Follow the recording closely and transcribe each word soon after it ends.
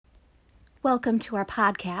Welcome to our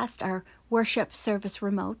podcast, our worship service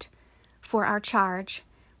remote, for our charge,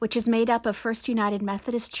 which is made up of First United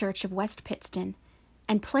Methodist Church of West Pittston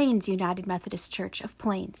and Plains United Methodist Church of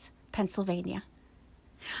Plains, Pennsylvania.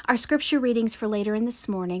 Our scripture readings for later in this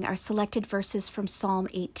morning are selected verses from Psalm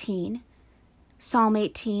 18,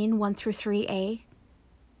 1 through 3a,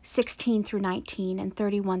 16 through 19, and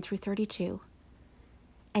 31 through 32,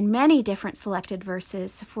 and many different selected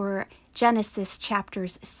verses for Genesis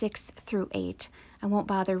chapters 6 through 8. I won't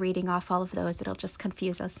bother reading off all of those, it'll just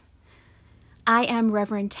confuse us. I am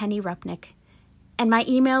Reverend Tenny Rupnick, and my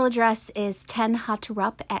email address is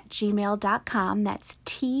tenhutrup@gmail.com. That's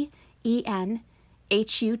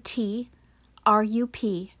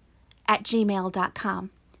TENHUTRUP@gmail.com.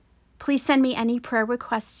 Please send me any prayer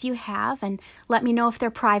requests you have and let me know if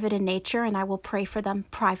they're private in nature, and I will pray for them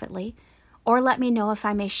privately. Or let me know if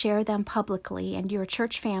I may share them publicly, and your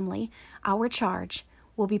church family, our charge,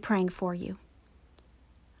 will be praying for you.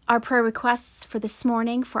 Our prayer requests for this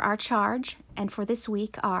morning for our charge and for this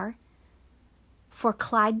week are for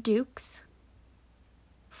Clyde Dukes,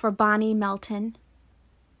 for Bonnie Melton,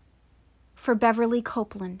 for Beverly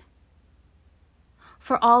Copeland,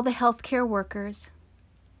 for all the healthcare workers,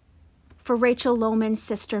 for Rachel Lohman's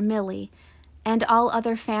sister Millie, and all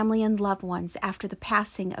other family and loved ones after the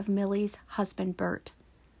passing of Millie's husband Bert.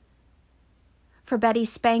 For Betty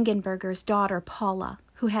Spangenberger's daughter Paula,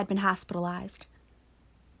 who had been hospitalized.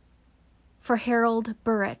 For Harold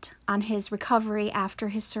Burritt on his recovery after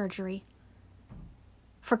his surgery.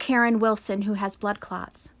 For Karen Wilson, who has blood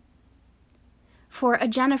clots. For a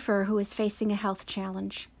Jennifer who is facing a health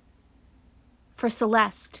challenge. For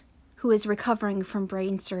Celeste, who is recovering from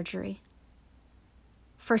brain surgery.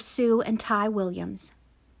 For Sue and Ty Williams,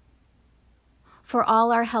 for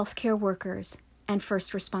all our healthcare workers and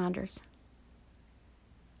first responders.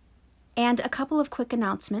 And a couple of quick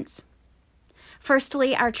announcements.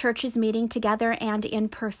 Firstly, our church is meeting together and in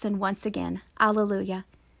person once again. Alleluia.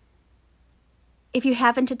 If you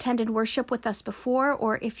haven't attended worship with us before,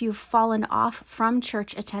 or if you've fallen off from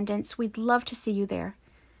church attendance, we'd love to see you there.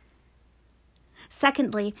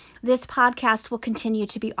 Secondly, this podcast will continue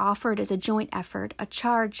to be offered as a joint effort, a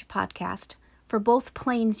charge podcast, for both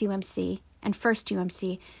Plains UMC and First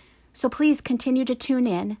UMC, so please continue to tune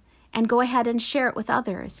in and go ahead and share it with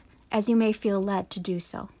others as you may feel led to do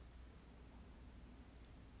so.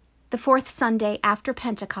 The fourth Sunday after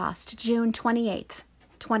Pentecost, June 28th,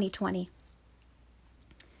 2020.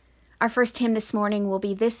 Our first hymn this morning will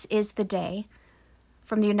be "This Is the Day,"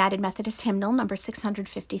 from the United Methodist Hymnal, number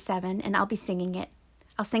 657, and I'll be singing it.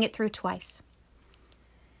 I'll sing it through twice.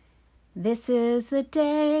 This is the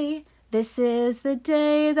day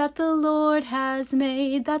that the Lord has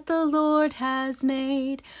made, that the Lord has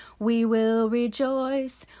made. We will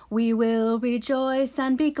rejoice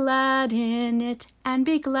and be glad in it, and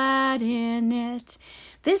be glad in it.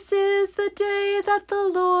 This is the day that the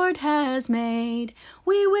Lord has made.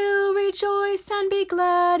 We will rejoice and be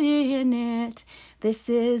glad in it. This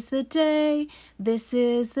is the day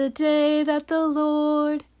that the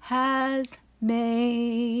Lord has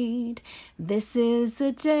made. This is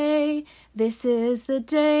the day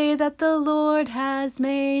that the Lord has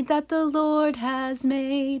made, that the Lord has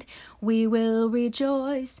made. We will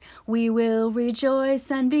rejoice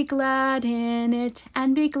and be glad in it,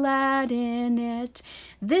 and be glad in it.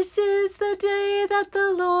 This is the day that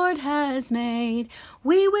the Lord has made.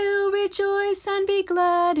 We will rejoice and be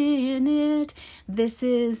glad in it. This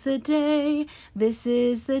is the day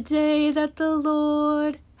that the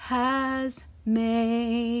Lord has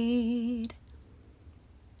made.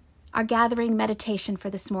 Our gathering meditation for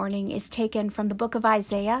this morning is taken from the book of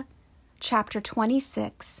Isaiah, chapter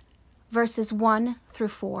 26, verses 1 through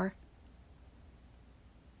 4.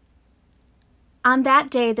 On that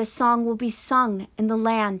day, the song will be sung in the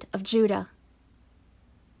land of Judah.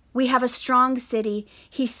 We have a strong city.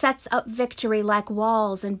 He sets up victory like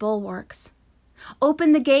walls and bulwarks.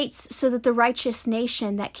 Open the gates so that the righteous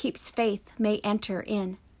nation that keeps faith may enter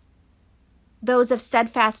in. Those of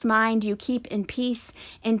steadfast mind you keep in peace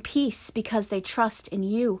because they trust in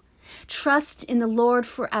you. Trust in the Lord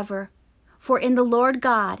forever, for in the Lord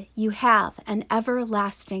God you have an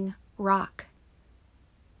everlasting rock.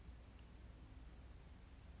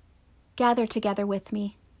 Gather together with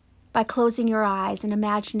me by closing your eyes and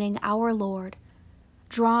imagining our Lord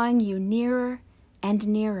drawing you nearer and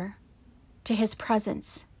nearer to his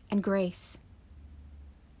presence and grace.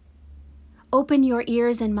 Open your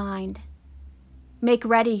ears and mind. Make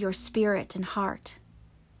ready your spirit and heart.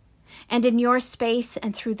 And in your space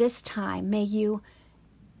and through this time, may you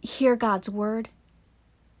hear God's word,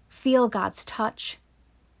 feel God's touch,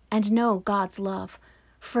 and know God's love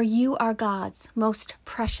for you are God's most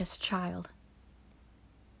precious child.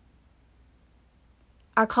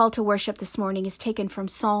 Our call to worship this morning is taken from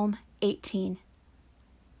Psalm 18.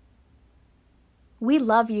 We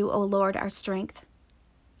love you, O Lord, our strength.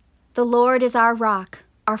 The Lord is our rock,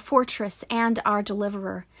 our fortress, and our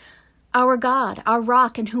deliverer, our God, our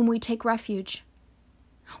rock in whom we take refuge.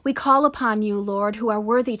 We call upon you, Lord, who are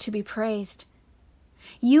worthy to be praised.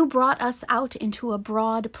 You brought us out into a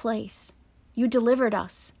broad place. You delivered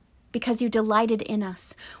us because you delighted in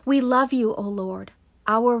us. We love you, O Lord,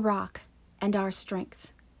 our rock and our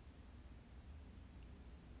strength.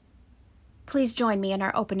 Please join me in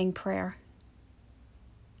our opening prayer.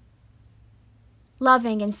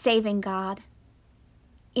 Loving and saving God,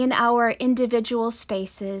 in our individual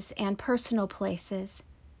spaces and personal places,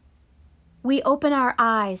 we open our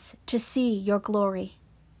eyes to see your glory.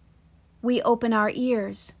 We open our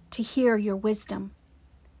ears to hear your wisdom.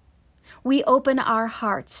 We open our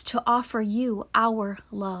hearts to offer you our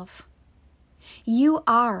love. You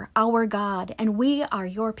are our God, and we are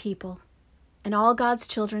your people. And all God's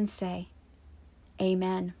children say,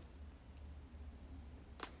 Amen.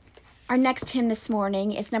 Our next hymn this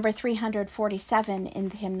morning is number 347 in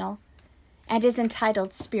the hymnal and is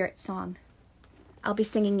entitled Spirit Song. I'll be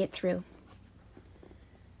singing it through.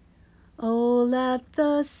 Oh, let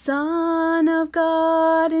the Son of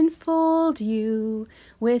God enfold you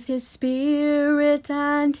with his Spirit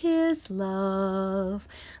and his love.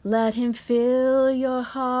 Let him fill your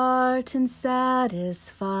heart and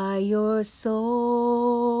satisfy your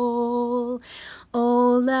soul.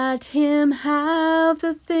 Oh, let him have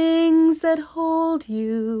the things that hold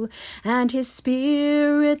you, and his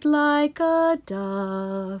Spirit like a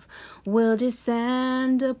dove will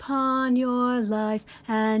descend upon your life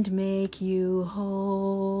and make you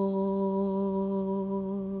whole.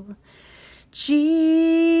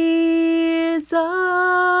 Jesus,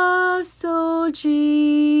 oh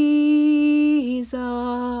Jesus,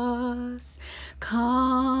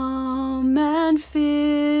 come and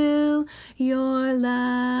fill your lambs.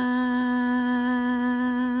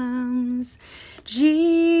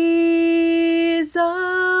 Jesus,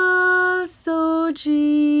 oh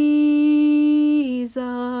Jesus,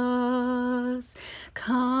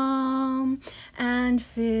 come and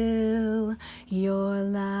fill your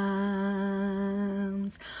lambs.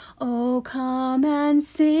 Oh, come and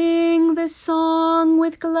sing the song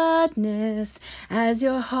with gladness as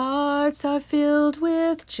your hearts are filled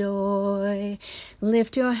with joy.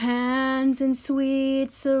 Lift your hands in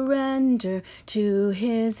sweet surrender to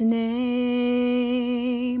his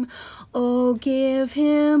name. Oh, give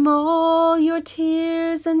him all your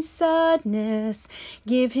tears and sadness.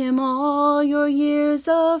 Give him all your years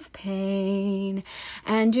of pain,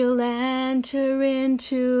 and you'll enter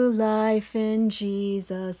into life in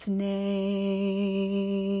Jesus' name.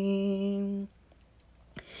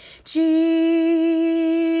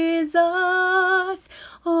 Jesus,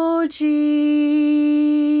 oh Jesus,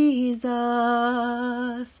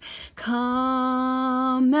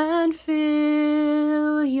 come and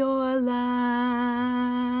fill your lambs.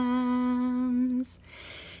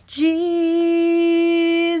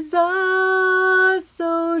 Jesus,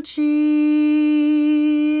 oh Jesus,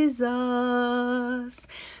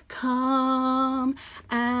 come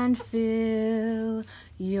and fill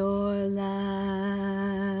your lambs.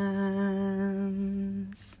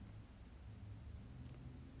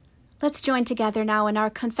 Let's join together now in our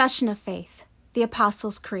confession of faith, the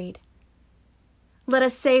Apostles' Creed. Let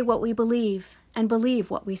us say what we believe and believe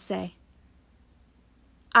what we say.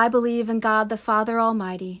 I believe in God the Father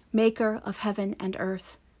Almighty, maker of heaven and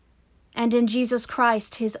earth, and in Jesus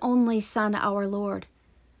Christ, his only Son, our Lord,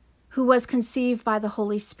 who was conceived by the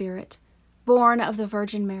Holy Spirit, born of the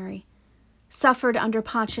Virgin Mary, suffered under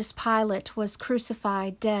Pontius Pilate, was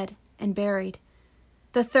crucified, dead, and buried.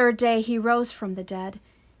 The third day he rose from the dead.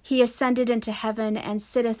 He ascended into heaven and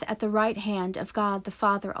sitteth at the right hand of God the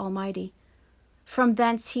Father Almighty. From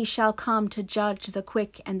thence he shall come to judge the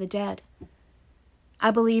quick and the dead. I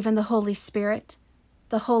believe in the Holy Spirit,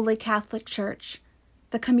 the Holy Catholic Church,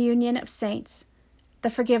 the communion of saints, the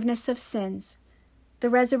forgiveness of sins, the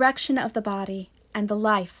resurrection of the body, and the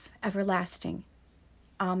life everlasting.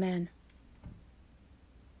 Amen.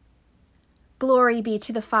 Glory be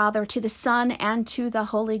to the Father, to the Son, and to the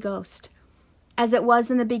Holy Ghost, as it was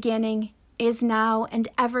in the beginning, is now, and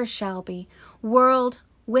ever shall be, world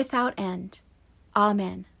without end.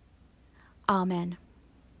 Amen. Amen.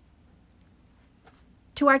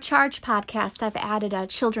 To our Charge podcast, I've added a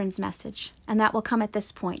children's message, and that will come at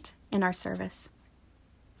this point in our service.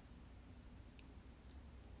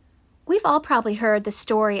 We've all probably heard the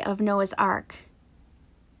story of Noah's Ark.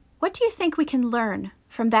 What do you think we can learn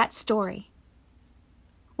from that story?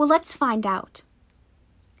 Well, let's find out.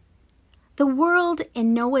 The world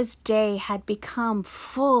in Noah's day had become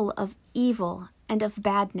full of evil and of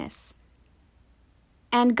badness,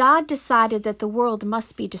 and God decided that the world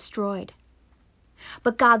must be destroyed.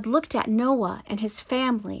 But God looked at Noah and his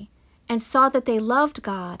family and saw that they loved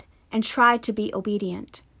God and tried to be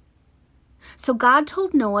obedient. So God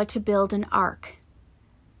told Noah to build an ark.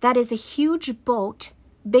 That is a huge boat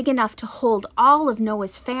big enough to hold all of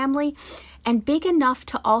Noah's family and big enough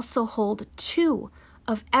to also hold 2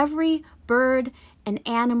 of every bird and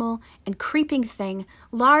animal and creeping thing,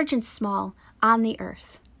 large and small, on the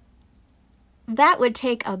earth. That would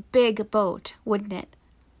take a big boat, wouldn't it?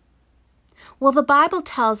 Well, the Bible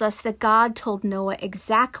tells us that God told Noah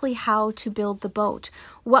exactly how to build the boat,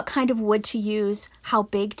 what kind of wood to use, how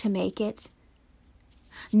big to make it.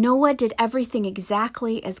 Noah did everything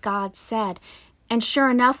exactly as God said, and sure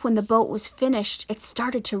enough, when the boat was finished, it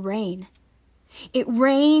started to rain. It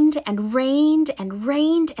rained and rained and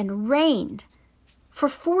rained and rained. For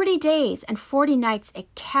 40 days and 40 nights,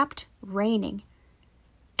 it kept raining.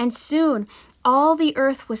 And soon, all the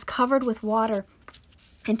earth was covered with water,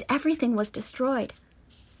 and everything was destroyed.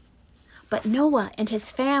 But Noah and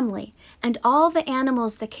his family and all the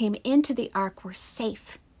animals that came into the ark were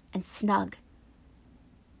safe and snug.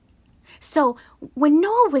 So when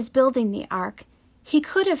Noah was building the ark, he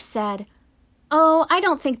could have said, "Oh, I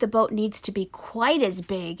don't think the boat needs to be quite as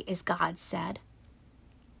big as God said."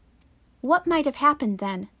 What might have happened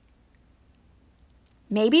then?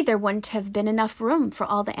 Maybe there wouldn't have been enough room for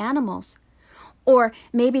all the animals. Or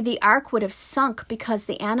maybe the ark would have sunk because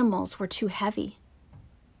the animals were too heavy.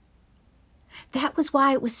 That was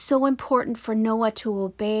why it was so important for Noah to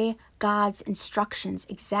obey God's instructions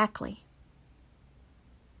exactly.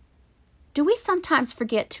 Do we sometimes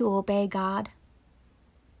forget to obey God?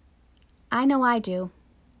 I know I do.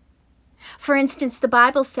 For instance, the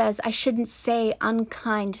Bible says I shouldn't say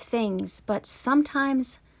unkind things, but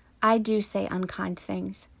sometimes I do say unkind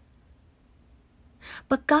things.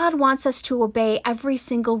 But God wants us to obey every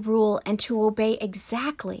single rule and to obey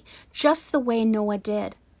exactly, just the way Noah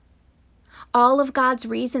did. All of God's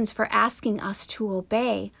reasons for asking us to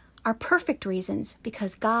obey are perfect reasons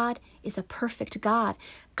because God is a perfect God.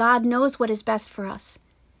 God knows what is best for us,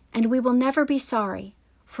 and we will never be sorry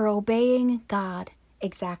for obeying God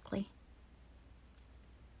exactly.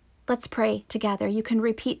 Let's pray together. You can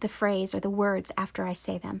repeat the phrase or the words after I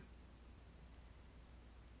say them.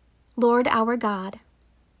 Lord our God,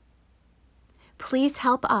 please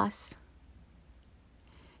help us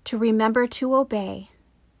to remember to obey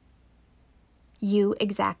you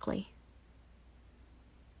exactly.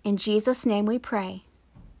 In Jesus' name we pray.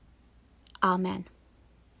 Amen.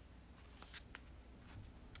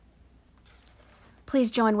 Please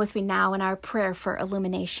join with me now in our prayer for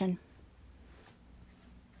illumination.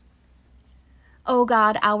 O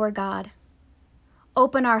God, our God,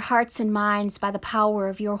 open our hearts and minds by the power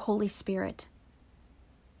of your Holy Spirit.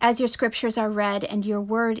 As your scriptures are read and your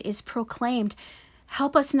word is proclaimed,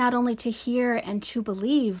 help us not only to hear and to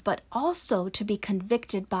believe, but also to be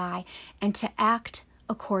convicted by and to act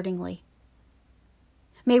accordingly.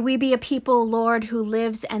 May we be a people, Lord, who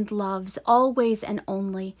lives and loves always and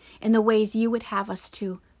only in the ways you would have us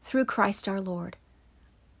to, through Christ our Lord.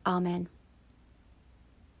 Amen.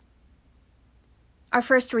 Our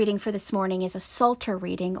first reading for this morning is a Psalter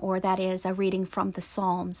reading, or that is a reading from the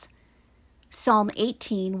Psalms. Psalm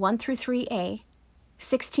 18, 1 through 3a,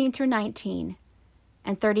 16 through 19,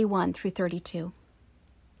 and 31 through 32.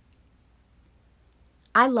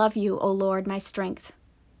 I love you, O Lord, my strength.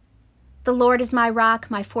 The Lord is my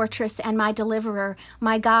rock, my fortress, and my deliverer,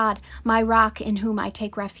 my God, my rock in whom I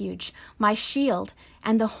take refuge, my shield,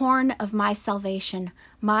 and the horn of my salvation,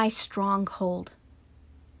 my stronghold.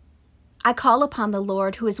 I call upon the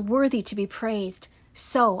Lord, who is worthy to be praised,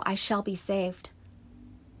 so I shall be saved.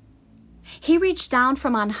 He reached down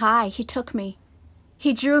from on high, he took me.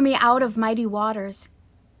 He drew me out of mighty waters.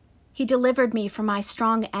 He delivered me from my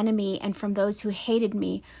strong enemy and from those who hated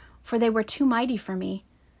me, for they were too mighty for me.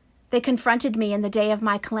 They confronted me in the day of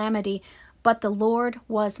my calamity, but the Lord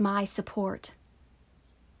was my support.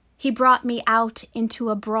 He brought me out into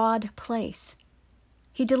a broad place.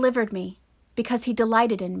 He delivered me because he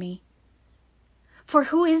delighted in me. For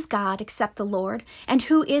who is God except the Lord, and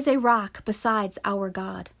who is a rock besides our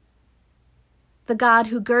God? The God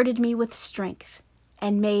who girded me with strength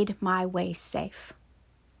and made my way safe.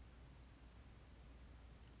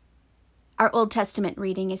 Our Old Testament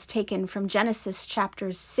reading is taken from Genesis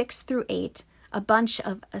chapters 6 through 8, a bunch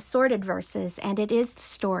of assorted verses, and it is the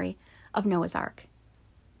story of Noah's Ark.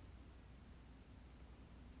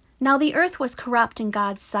 Now the earth was corrupt in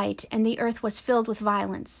God's sight, and the earth was filled with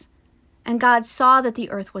violence. And God saw that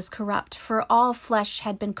the earth was corrupt, for all flesh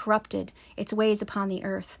had been corrupted its ways upon the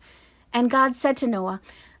earth. And God said to Noah,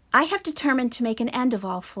 I have determined to make an end of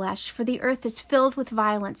all flesh, for the earth is filled with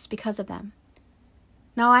violence because of them.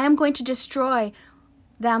 Now I am going to destroy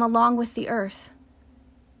them along with the earth.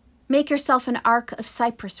 Make yourself an ark of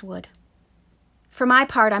cypress wood. For my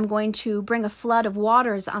part, I'm going to bring a flood of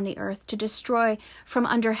waters on the earth to destroy from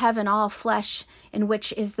under heaven all flesh in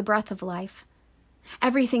which is the breath of life.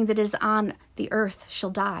 Everything that is on the earth shall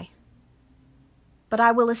die. But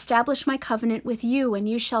I will establish my covenant with you, and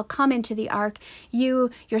you shall come into the ark, you,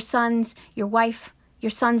 your sons, your wife, your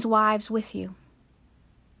sons' wives with you.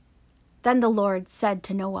 Then the Lord said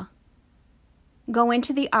to Noah, Go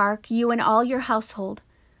into the ark, you and all your household,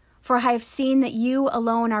 for I have seen that you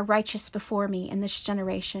alone are righteous before me in this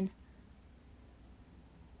generation.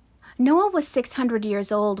 Noah was 600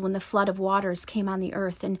 years old when the flood of waters came on the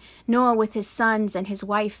earth, and Noah with his sons and his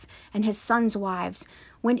wife and his sons' wives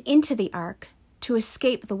went into the ark to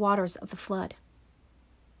escape the waters of the flood.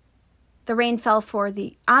 The rain fell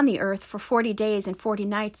on the earth for 40 days and 40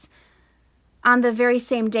 nights. On the very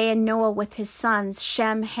same day, Noah with his sons,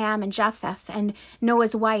 Shem, Ham, and Japheth, and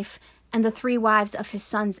Noah's wife, and the 3 wives of his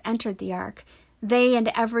sons entered the ark, they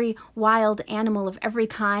and every wild animal of every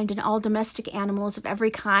kind, and all domestic animals of every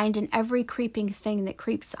kind, and every creeping thing that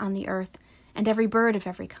creeps on the earth, and every bird of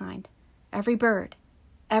every kind, every bird,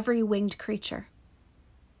 every winged creature.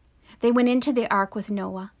 They went into the ark with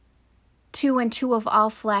Noah, 2 and 2 of all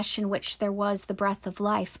flesh in which there was the breath of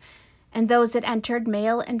life, and those that entered,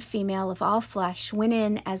 male and female of all flesh, went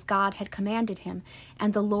in as God had commanded him,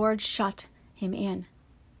 and the Lord shut him in.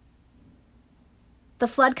 The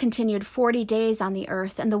flood continued 40 days on the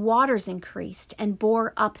earth, and the waters increased and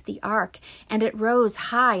bore up the ark, and it rose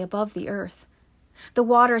high above the earth. The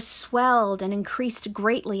waters swelled and increased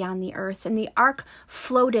greatly on the earth, and the ark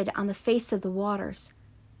floated on the face of the waters.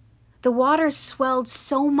 The waters swelled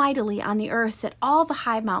so mightily on the earth that all the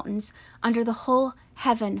high mountains under the whole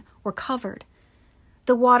heaven were covered.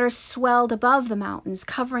 The waters swelled above the mountains,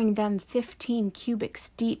 covering them 15 cubits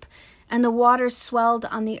deep, and the waters swelled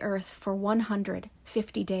on the earth for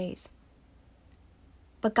 150 days.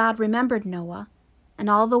 But God remembered Noah, and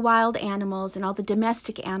all the wild animals and all the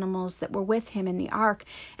domestic animals that were with him in the ark,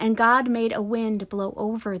 and God made a wind blow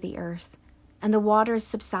over the earth, and the waters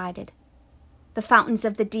subsided. The fountains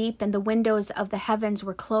of the deep and the windows of the heavens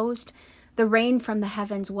were closed, the rain from the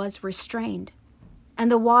heavens was restrained,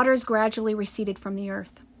 and the waters gradually receded from the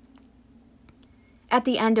earth. At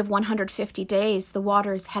the end of 150 days, the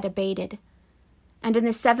waters had abated. And in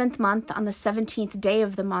the 7th month, on the 17th day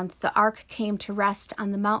of the month, the ark came to rest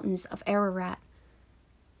on the mountains of Ararat.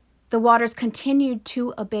 The waters continued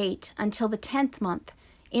to abate until the 10th month.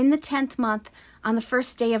 In the 10th month, on the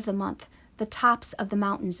 1st day of the month, the tops of the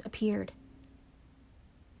mountains appeared.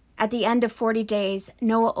 At the end of 40 days,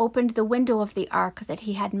 Noah opened the window of the ark that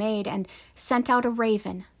he had made and sent out a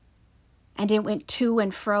raven, and it went to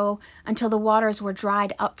and fro until the waters were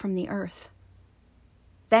dried up from the earth.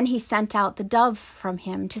 Then he sent out the dove from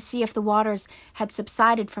him to see if the waters had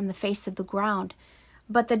subsided from the face of the ground.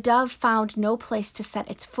 But the dove found no place to set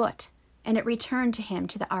its foot, and it returned to him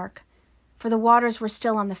to the ark, for the waters were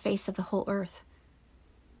still on the face of the whole earth.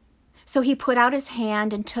 So he put out his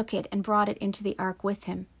hand and took it and brought it into the ark with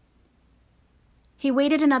him. He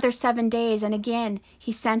waited another 7 days, and again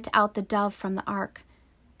he sent out the dove from the ark.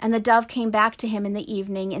 And the dove came back to him in the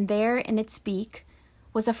evening, and there in its beak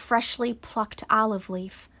was a freshly plucked olive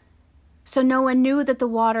leaf. So Noah knew that the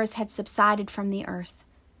waters had subsided from the earth.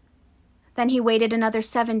 Then he waited another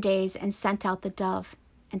 7 days and sent out the dove,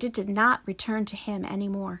 and it did not return to him any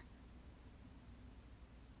more.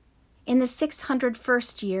 In the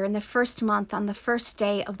 601st year, in the 1st month, on the 1st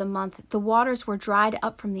day of the month, the waters were dried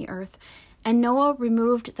up from the earth, and Noah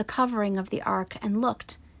removed the covering of the ark and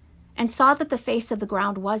looked, and saw that the face of the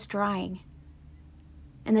ground was drying.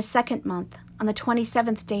 In the 2nd month, on the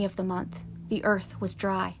 27th day of the month, the earth was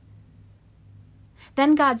dry.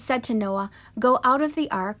 Then God said to Noah, Go out of the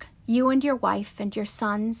ark, you and your wife and your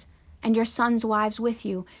sons wives with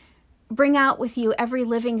you. Bring out with you every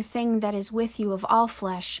living thing that is with you of all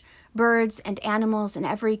flesh, birds and animals and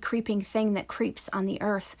every creeping thing that creeps on the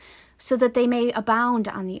earth, so that they may abound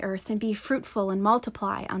on the earth and be fruitful and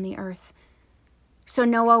multiply on the earth. So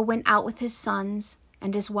Noah went out with his sons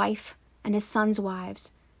and his wife and his sons'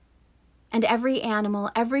 wives, and every animal,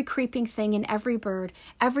 every creeping thing, and every bird,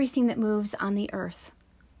 everything that moves on the earth,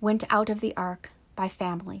 went out of the ark by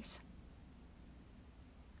families.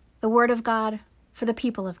 The word of God for the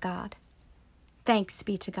people of God. Thanks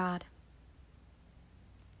be to God.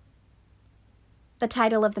 The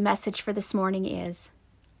title of the message for this morning is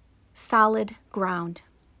Solid Ground.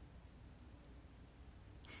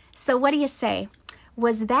 So what do you say?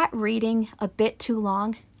 Was that reading a bit too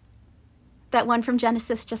long? That one from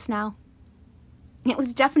Genesis just now? It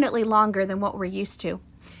was definitely longer than what we're used to.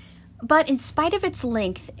 But in spite of its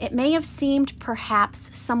length, it may have seemed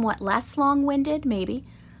perhaps somewhat less long-winded, maybe.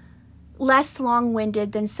 Less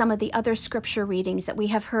long-winded than some of the other scripture readings that we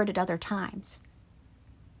have heard at other times.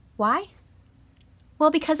 Why? Well,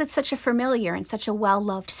 because it's such a familiar and such a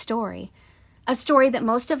well-loved story. A story that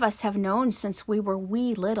most of us have known since we were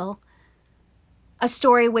wee little. A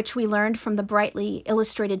story which we learned from the brightly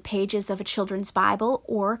illustrated pages of a children's Bible,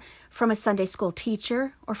 or from a Sunday school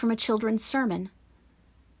teacher, or from a children's sermon.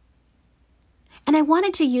 And I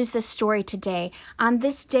wanted to use this story today, on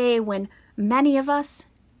this day when many of us,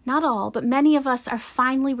 not all, but many of us are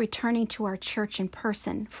finally returning to our church in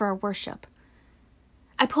person for our worship.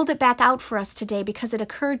 I pulled it back out for us today because it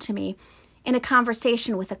occurred to me in a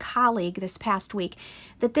conversation with a colleague this past week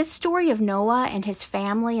that this story of Noah and his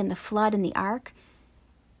family and the flood and the ark,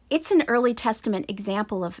 it's an early Testament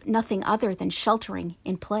example of nothing other than sheltering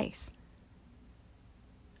in place.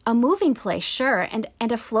 A moving place, sure, and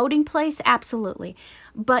a floating place, absolutely,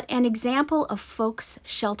 but an example of folks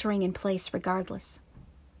sheltering in place regardless.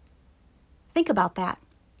 Think about that.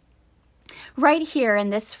 Right here in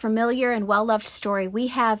this familiar and well-loved story, we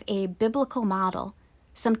have a biblical model,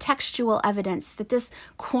 some textual evidence that this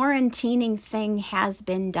quarantining thing has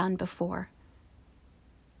been done before.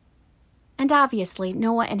 And obviously,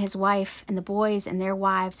 Noah and his wife and the boys and their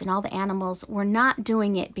wives and all the animals were not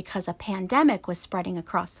doing it because a pandemic was spreading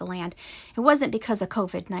across the land. It wasn't because of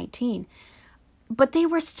COVID-19. But they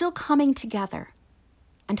were still coming together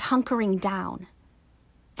and hunkering down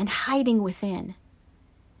and hiding within.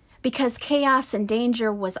 Because chaos and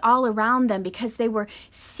danger was all around them, because they were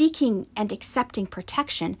seeking and accepting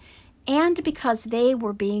protection, and because they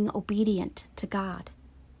were being obedient to God.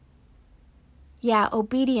 Yeah,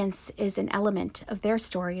 obedience is an element of their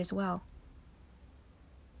story as well.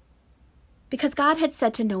 Because God had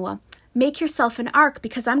said to Noah, "Make yourself an ark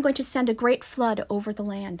because I'm going to send a great flood over the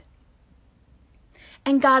land."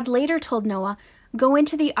 And God later told Noah, "Go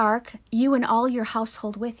into the ark, you and all your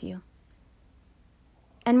household with you."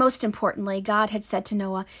 And most importantly, God had said to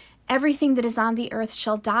Noah, "Everything that is on the earth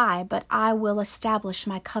shall die, but I will establish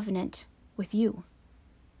my covenant with you."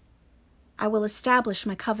 I will establish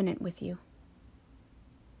my covenant with you.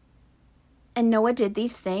 And Noah did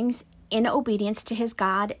these things in obedience to his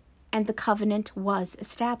God, and the covenant was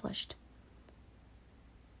established.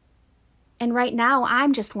 And right now,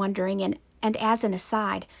 I'm just wondering, and as an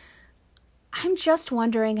aside, I'm just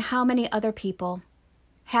wondering how many other people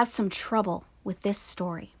have some trouble with this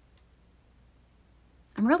story.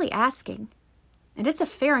 I'm really asking, and it's a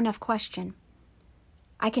fair enough question.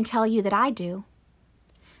 I can tell you that I do.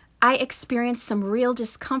 I experienced some real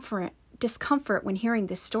discomfort when hearing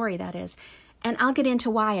this story, that is, and I'll get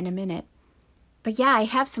into why in a minute. But yeah, I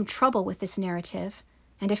have some trouble with this narrative,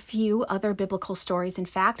 and a few other biblical stories, in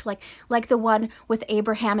fact, like the one with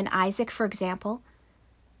Abraham and Isaac, for example.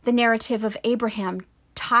 The narrative of Abraham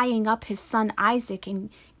tying up his son Isaac and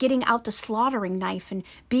getting out the slaughtering knife and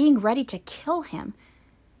being ready to kill him,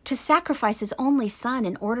 to sacrifice his only son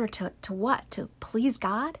in order to what? To please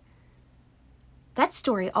God? That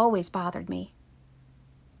story always bothered me.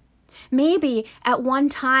 Maybe at one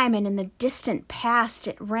time and in the distant past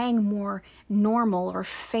it rang more normal or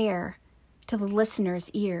fair to the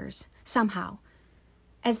listener's ears, somehow,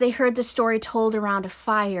 as they heard the story told around a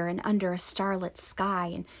fire and under a starlit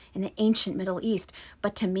sky in the ancient Middle East.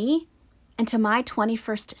 But to me, and to my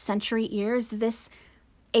 21st century ears, this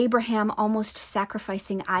Abraham almost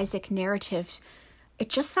sacrificing Isaac narrative, it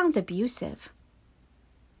just sounds abusive.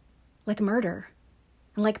 Like murder,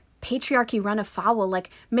 and like patriarchy run afoul,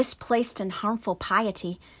 like misplaced and harmful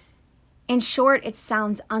piety. In short, it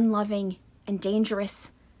sounds unloving and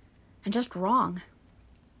dangerous and just wrong.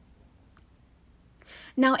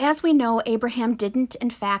 Now, as we know, Abraham didn't, in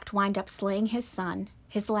fact, wind up slaying his son,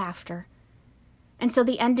 his laughter. And so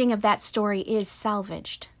the ending of that story is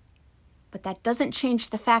salvaged. But that doesn't change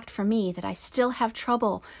the fact for me that I still have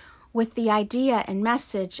trouble with the idea and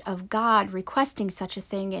message of God requesting such a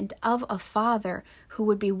thing and of a father who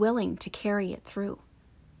would be willing to carry it through.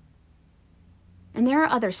 And there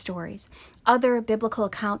are other stories, other biblical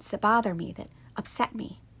accounts that bother me, that upset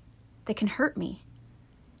me, that can hurt me.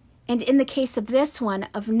 And in the case of this one,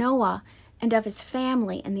 of Noah and of his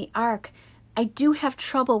family and the ark, I do have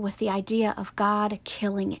trouble with the idea of God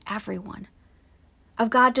killing everyone, of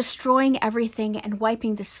God destroying everything and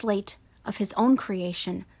wiping the slate of his own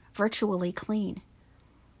creation virtually clean.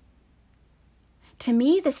 To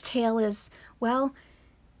me, this tale is, well,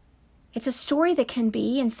 it's a story that can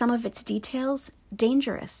be, in some of its details,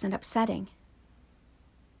 dangerous and upsetting.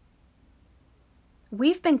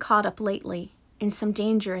 We've been caught up lately in some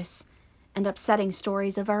dangerous and upsetting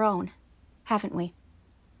stories of our own, haven't we?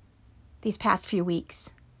 These past few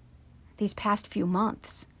weeks, these past few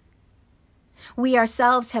months. We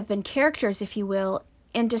ourselves have been characters, if you will,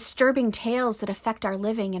 in disturbing tales that affect our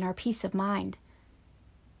living and our peace of mind.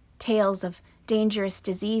 Tales of dangerous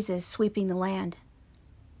diseases sweeping the land.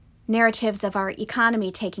 Narratives of our economy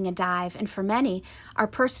taking a dive, and for many, our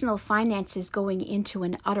personal finances going into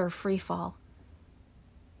an utter freefall.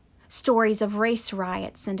 Stories of race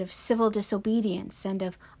riots and of civil disobedience and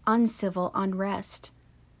of uncivil unrest.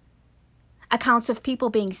 Accounts of people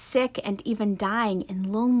being sick and even dying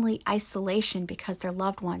in lonely isolation because their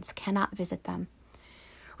loved ones cannot visit them.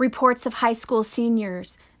 Reports of high school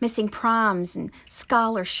seniors missing proms and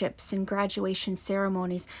scholarships and graduation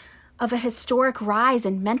ceremonies, of a historic rise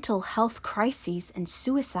in mental health crises and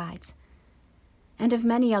suicides, and of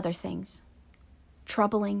many other things.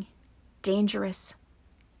 Troubling, dangerous,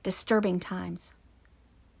 disturbing times.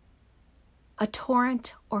 A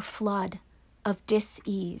torrent or flood of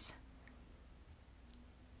dis-ease.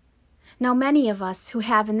 Now, many of us who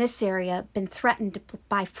have in this area been threatened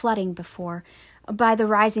by flooding before, by the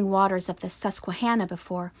rising waters of the Susquehanna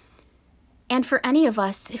before, and for any of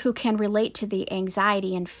us who can relate to the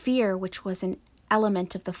anxiety and fear which was an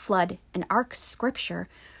element of the flood in our scripture,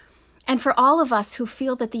 and for all of us who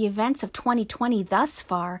feel that the events of 2020 thus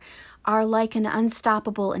far are like an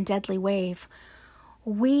unstoppable and deadly wave,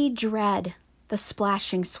 we dread the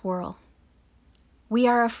splashing swirl. We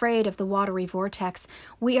are afraid of the watery vortex.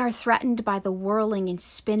 We are threatened by the whirling and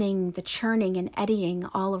spinning, the churning and eddying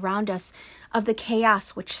all around us, of the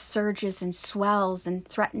chaos which surges and swells and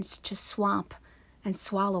threatens to swamp and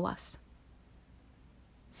swallow us.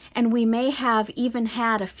 And we may have even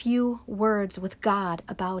had a few words with God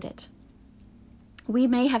about it. We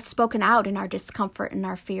may have spoken out in our discomfort and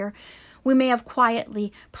our fear. We may have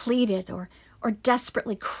quietly pleaded or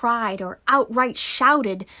desperately cried or outright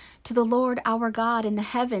shouted to the Lord our God in the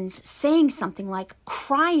heavens, saying something like,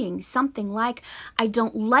 crying something like, I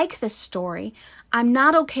don't like this story. I'm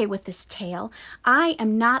not okay with this tale. I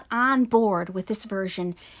am not on board with this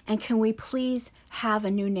version. And can we please have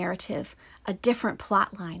a new narrative, a different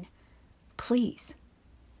plot line? Please.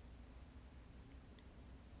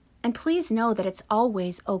 And please know that it's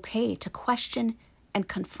always okay to question and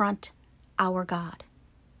confront our God.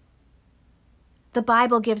 The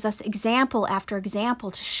Bible gives us example after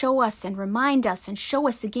example to show us and remind us and show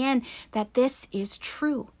us again that this is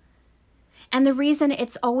true. And the reason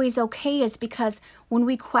it's always okay is because when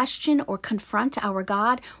we question or confront our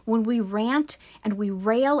God, when we rant and we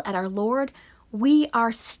rail at our Lord, we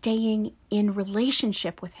are staying in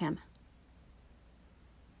relationship with Him.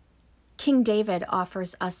 King David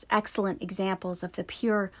offers us excellent examples of the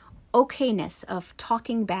pure okayness of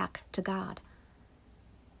talking back to God.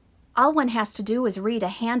 All one has to do is read a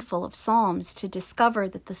handful of Psalms to discover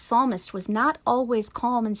that the psalmist was not always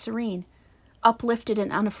calm and serene, uplifted and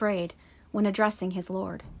unafraid when addressing his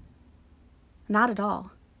Lord. Not at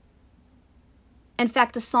all. In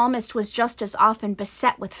fact, the psalmist was just as often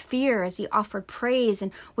beset with fear as he offered praise,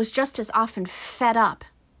 and was just as often fed up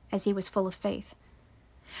as he was full of faith.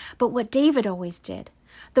 But what David always did,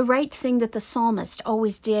 the right thing that the psalmist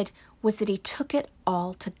always did, was that he took it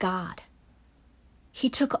all to God. He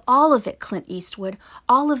took all of it, Clint Eastwood,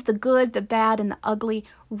 all of the good, the bad, and the ugly,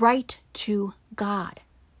 right to God.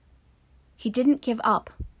 He didn't give up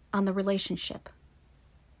on the relationship.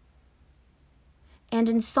 And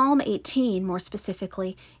in Psalm 18, more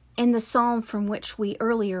specifically, in the psalm from which we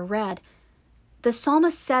earlier read, the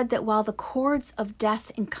psalmist said that while the cords of death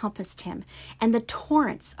encompassed him, and the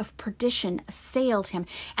torrents of perdition assailed him,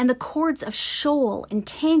 and the cords of Sheol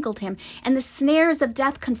entangled him, and the snares of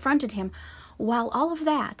death confronted him, while all of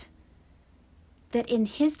that in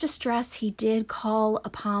his distress he did call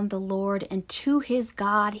upon the Lord, and to his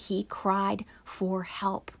God he cried for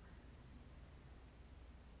help.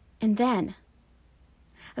 And then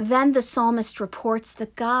the psalmist reports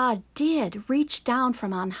that God did reach down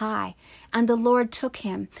from on high, and the Lord took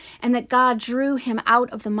him, and that God drew him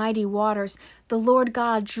out of the mighty waters. The Lord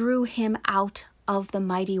God drew him out of the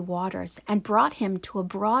mighty waters, and brought him to a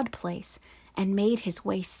broad place, and made his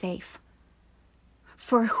way safe.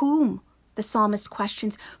 For whom, the psalmist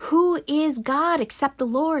questions, who is God except the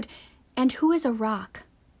Lord? And who is a rock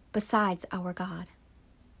besides our God?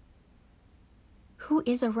 Who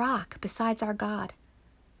is a rock besides our God?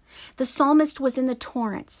 The psalmist was in the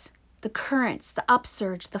torrents, the currents, the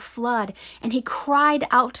upsurge, the flood, and he cried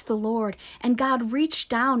out to the Lord, and God reached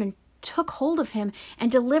down and took hold of him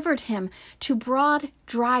and delivered him to broad,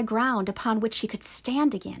 dry ground upon which he could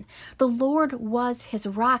stand again. The Lord was his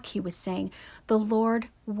rock, he was saying. The Lord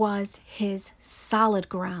was his solid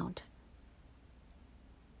ground.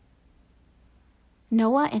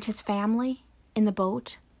 Noah and his family in the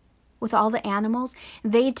boat, with all the animals,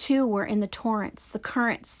 they too were in the torrents, the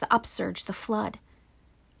currents, the upsurge, the flood.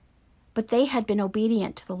 But they had been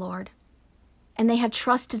obedient to the Lord, and they had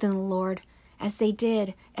trusted in the Lord as they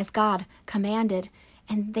did, as God commanded,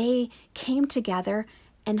 and they came together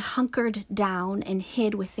and hunkered down and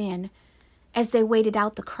hid within as they waited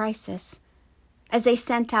out the crisis, as they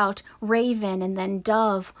sent out raven and then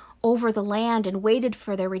dove over the land and waited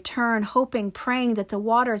for their return, hoping, praying that the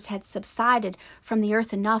waters had subsided from the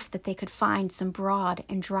earth enough that they could find some broad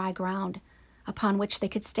and dry ground upon which they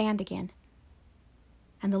could stand again.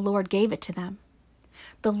 And the Lord gave it to them.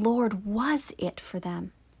 The Lord was it for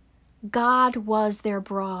them. God was their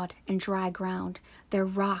broad and dry ground, their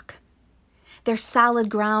rock, their solid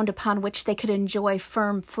ground upon which they could enjoy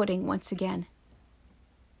firm footing once again.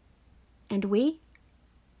 And we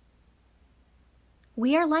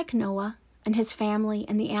are like Noah and his family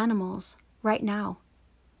and the animals right now.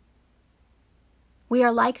 We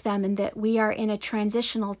are like them in that we are in a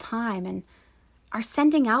transitional time and are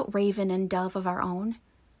sending out raven and dove of our own,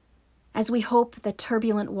 as we hope the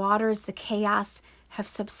turbulent waters, the chaos, have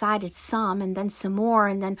subsided some, and then some more,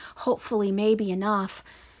 and then hopefully maybe enough.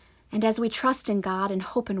 And as we trust in God and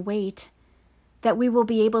hope and wait, that we will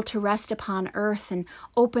be able to rest upon earth and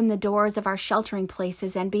open the doors of our sheltering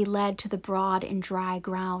places and be led to the broad and dry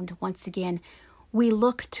ground once again, we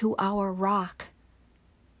look to our rock.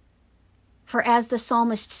 For as the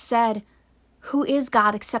psalmist said, who is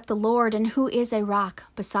God except the Lord, and who is a rock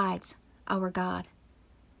besides our God?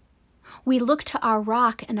 We look to our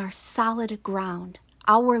rock and our solid ground,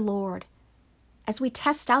 our Lord, as we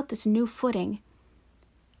test out this new footing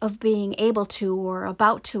of being able to or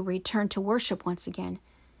about to return to worship once again,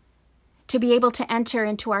 to be able to enter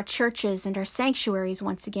into our churches and our sanctuaries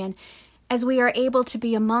once again, as we are able to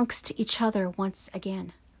be amongst each other once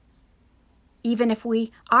again, even if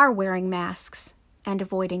we are wearing masks and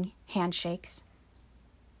avoiding handshakes,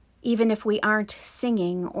 even if we aren't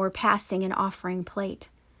singing or passing an offering plate.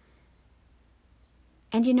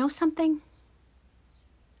 And you know something?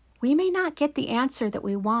 We may not get the answer that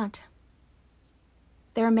we want.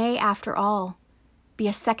 There may, after all, be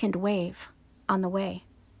a second wave on the way.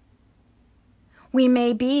 We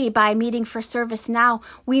may be, by meeting for service now,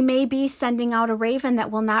 we may be sending out a raven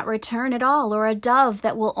that will not return at all, or a dove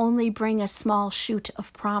that will only bring a small shoot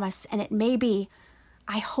of promise. And it may be,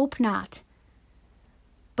 I hope not,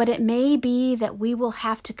 but it may be that we will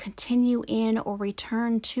have to continue in or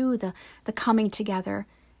return to the coming together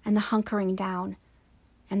and the hunkering down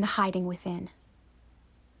and the hiding within.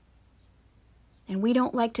 And we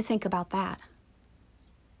don't like to think about that.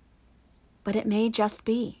 But it may just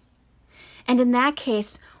be. And in that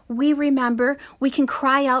case, we remember we can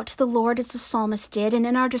cry out to the Lord as the psalmist did, and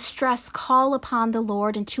in our distress call upon the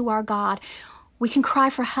Lord and to our God. We can cry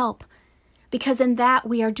for help, because in that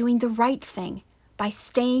we are doing the right thing by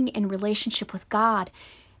staying in relationship with God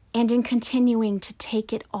and in continuing to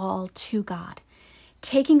take it all to God.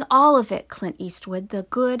 Taking all of it, Clint Eastwood, the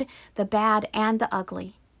good, the bad, and the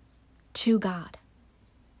ugly, to God.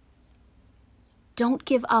 Don't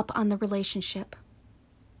give up on the relationship.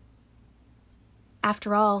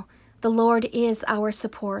 After all, the Lord is our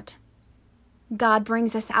support. God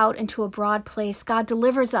brings us out into a broad place. God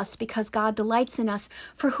delivers us because God delights in us.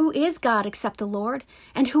 For who is God except the Lord?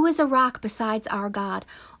 And who is a rock besides our God?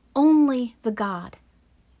 Only the God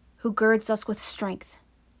who girds us with strength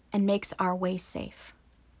and makes our way safe.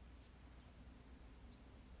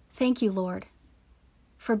 Thank you, Lord,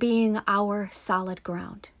 for being our solid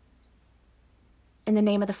ground. In the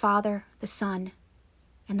name of the Father, the Son,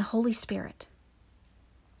 and the Holy Spirit.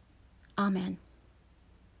 Amen.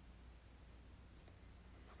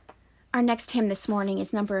 Our next hymn this morning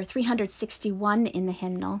is number 361 in the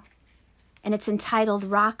hymnal, and it's entitled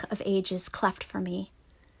Rock of Ages, Cleft for Me.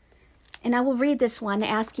 And I will read this one,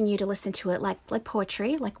 asking you to listen to it like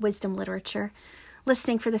poetry, like wisdom literature,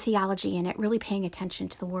 listening for the theology in it, really paying attention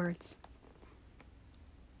to the words.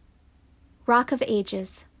 Rock of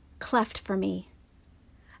Ages, cleft for me,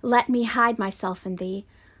 let me hide myself in thee.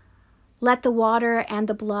 Let the water and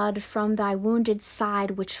the blood from thy wounded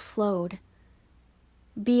side which flowed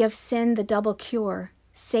be of sin the double cure,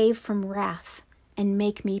 save from wrath, and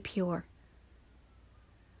make me pure.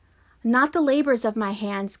 Not the labors of my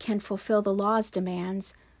hands can fulfill the law's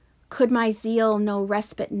demands. Could my zeal no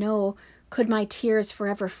respite know? Could my tears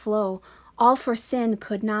forever flow? All for sin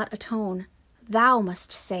could not atone. Thou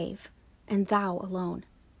must save, and thou alone.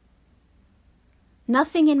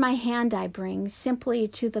 Nothing in my hand I bring, simply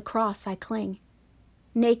to the cross I cling.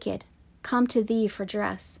 Naked, come to thee for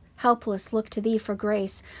dress, helpless look to thee for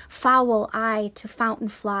grace. Foul I to fountain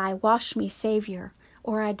fly, wash me, Savior,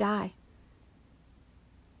 or I die.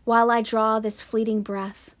 While I draw this fleeting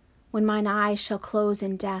breath, when mine eyes shall close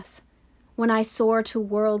in death, when I soar to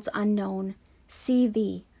worlds unknown, see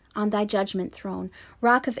thee on thy judgment throne,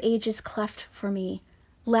 Rock of ages cleft for me,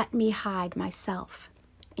 let me hide myself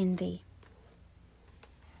in thee.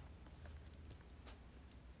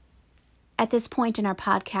 At this point in our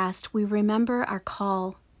podcast, we remember our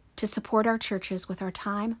call to support our churches with our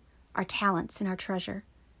time, our talents, and our treasure.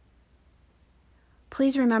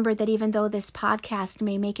 Please remember that even though this podcast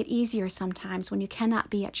may make it easier sometimes when you cannot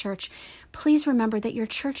be at church, please remember that your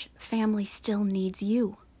church family still needs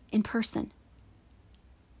you in person.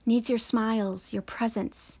 Needs your smiles, your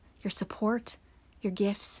presence, your support, your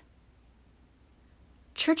gifts.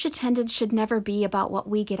 Church attendance should never be about what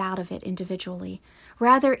we get out of it individually.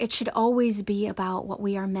 Rather, it should always be about what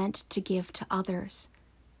we are meant to give to others,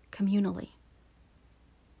 communally.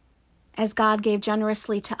 As God gave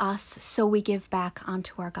generously to us, so we give back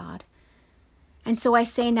unto our God. And so I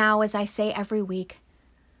say now, as I say every week,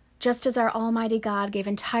 just as our Almighty God gave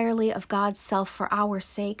entirely of God's self for our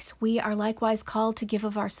sakes, we are likewise called to give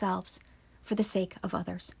of ourselves for the sake of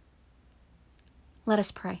others. Let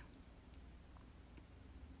us pray.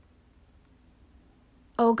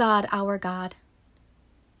 O God, our God,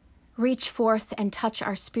 reach forth and touch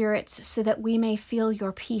our spirits so that we may feel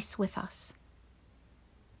your peace with us.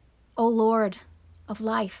 O Lord of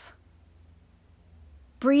life,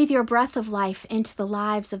 breathe your breath of life into the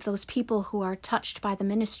lives of those people who are touched by the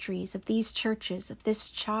ministries of these churches, of this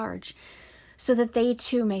charge, so that they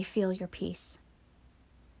too may feel your peace.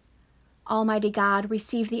 Almighty God,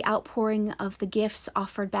 receive the outpouring of the gifts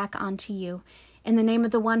offered back unto you. In the name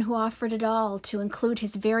of the one who offered it all, to include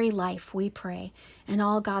his very life, we pray, and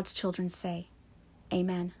all God's children say,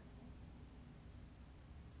 Amen.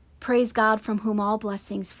 Praise God, from whom all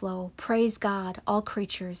blessings flow. Praise God, all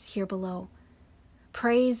creatures here below.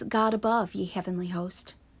 Praise God above, ye heavenly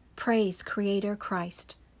host. Praise Creator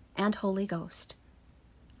Christ and Holy Ghost.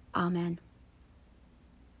 Amen.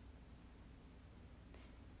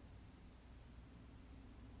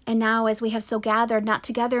 And now, as we have so gathered, not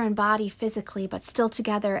together in body physically, but still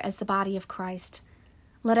together as the body of Christ,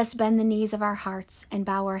 let us bend the knees of our hearts and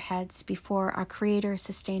bow our heads before our Creator,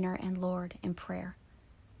 Sustainer, and Lord in prayer.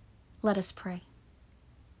 Let us pray.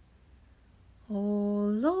 O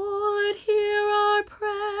Lord, hear our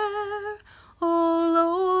prayer. O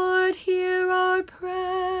Lord, hear our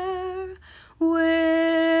prayer.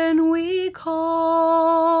 When we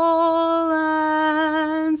call,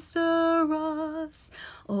 answer us.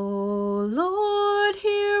 O Lord,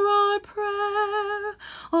 hear our prayer.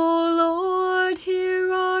 O Lord,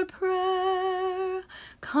 hear our prayer.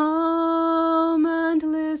 Come and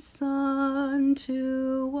listen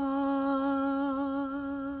to us.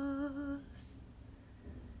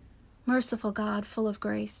 Merciful God, full of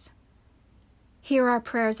grace, hear our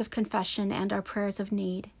prayers of confession and our prayers of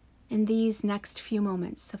need in these next few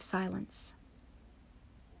moments of silence.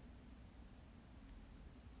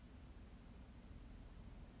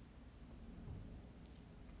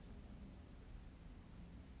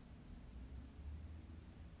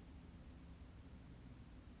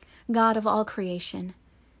 God of all creation,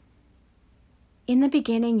 in the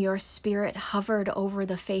beginning your Spirit hovered over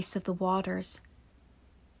the face of the waters.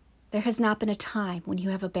 There has not been a time when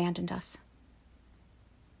you have abandoned us.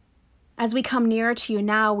 As we come nearer to you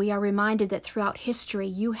now, we are reminded that throughout history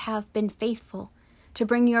you have been faithful to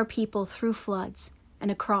bring your people through floods and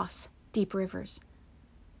across deep rivers.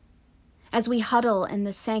 As we huddle in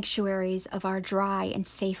the sanctuaries of our dry and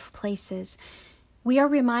safe places, we are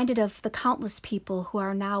reminded of the countless people who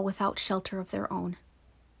are now without shelter of their own.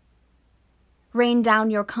 Rain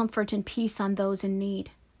down your comfort and peace on those in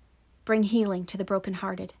need. Bring healing to the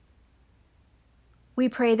brokenhearted. We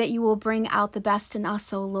pray that you will bring out the best in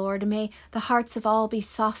us, O Lord. May the hearts of all be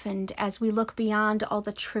softened as we look beyond all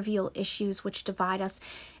the trivial issues which divide us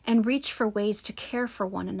and reach for ways to care for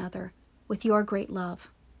one another with your great love.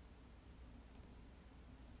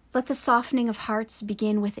 Let the softening of hearts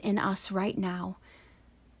begin within us right now.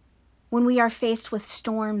 When we are faced with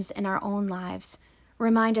storms in our own lives,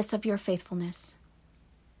 remind us of your faithfulness.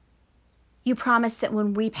 You promise that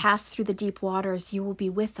when we pass through the deep waters, you will be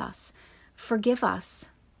with us. Forgive us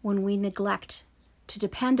when we neglect to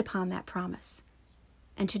depend upon that promise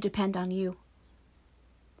and to depend on you.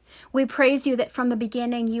 We praise you that from the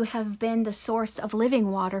beginning you have been the source of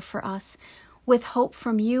living water for us. With hope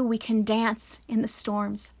from you, we can dance in the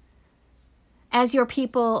storms. As your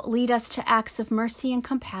people, lead us to acts of mercy and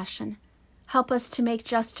compassion. Help us to make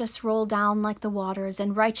justice roll down like the waters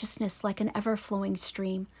and righteousness like an ever-flowing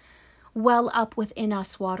stream. Well up within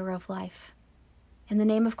us, water of life. In the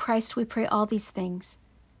name of Christ, we pray all these things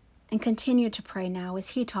and continue to pray now as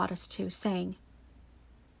he taught us to, saying,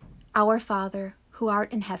 Our Father, who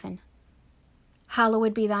art in heaven,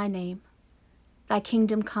 hallowed be thy name. Thy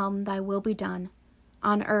kingdom come, thy will be done,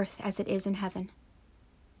 on earth as it is in heaven.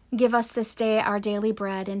 Give us this day our daily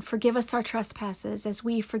bread, and forgive us our trespasses, as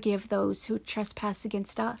we forgive those who trespass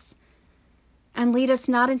against us. And lead us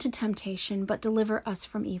not into temptation, but deliver us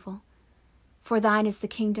from evil. For thine is the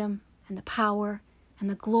kingdom, and the power, and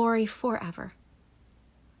the glory forever.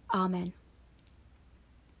 Amen.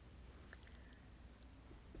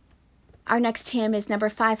 Our next hymn is number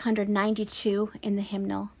 592 in the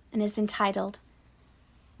hymnal, and is entitled,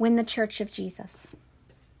 When the Church of Jesus.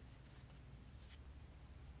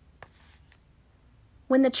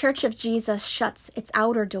 When the Church of Jesus shuts its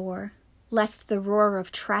outer door, lest the roar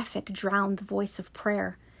of traffic drown the voice of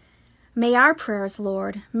prayer, may our prayers,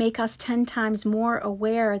 Lord, make us 10 times more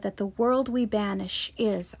aware that the world we banish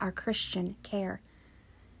is our Christian care.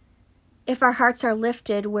 If our hearts are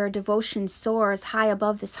lifted where devotion soars high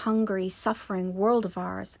above this hungry, suffering world of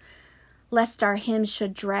ours, lest our hymns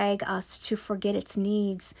should drag us to forget its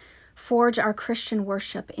needs, forge our Christian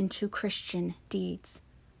worship into Christian deeds.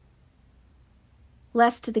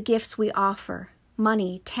 Lest the gifts we offer,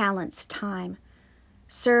 money, talents, time,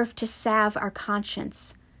 serve to salve our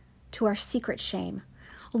conscience to our secret shame.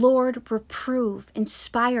 Lord, reprove,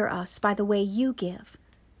 inspire us by the way you give.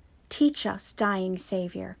 Teach us, dying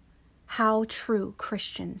Savior, how true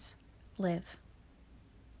Christians live.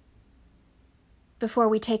 Before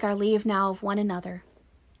we take our leave now of one another,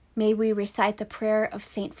 may we recite the prayer of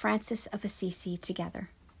St. Francis of Assisi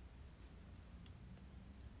together.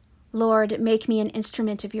 Lord, make me an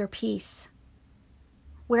instrument of your peace.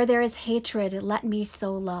 Where there is hatred, let me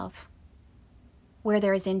sow love. Where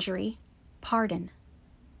there is injury, pardon.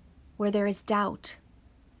 Where there is doubt,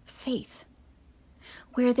 faith.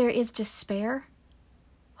 Where there is despair,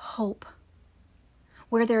 hope.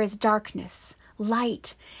 Where there is darkness,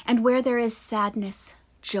 light. And where there is sadness,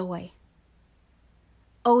 joy.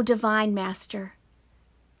 O divine Master,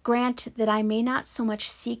 grant that I may not so much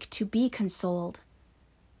seek to be consoled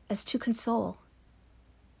as to console,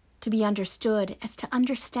 to be understood as to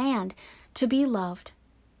understand, to be loved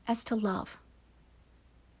as to love.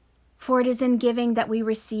 For it is in giving that we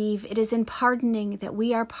receive, it is in pardoning that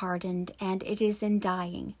we are pardoned, and it is in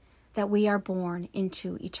dying that we are born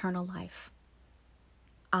into eternal life.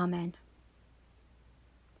 Amen.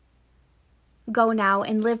 Go now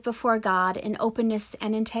and live before God in openness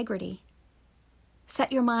and integrity.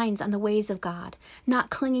 Set your minds on the ways of God, not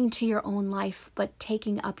clinging to your own life, but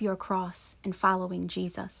taking up your cross and following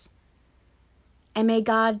Jesus. And may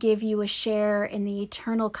God give you a share in the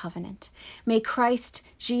eternal covenant. May Christ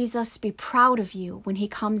Jesus be proud of you when he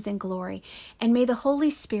comes in glory, and may the Holy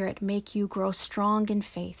Spirit make you grow strong in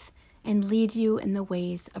faith and lead you in the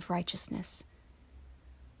ways of righteousness.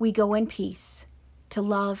 We go in peace to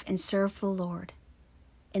love and serve the Lord.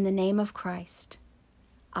 In the name of Christ,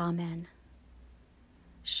 amen.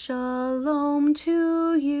 Shalom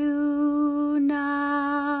to you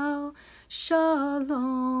now.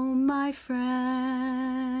 Shalom, my friends.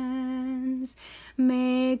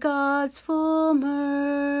 May God's full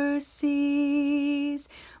mercies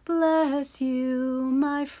bless you,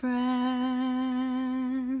 my friends.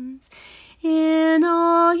 In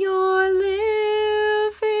all your living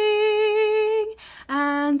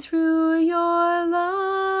and through your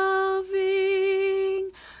loving,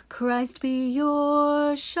 Christ be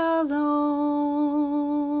your shalom.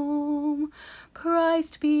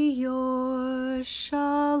 Christ be your shalom.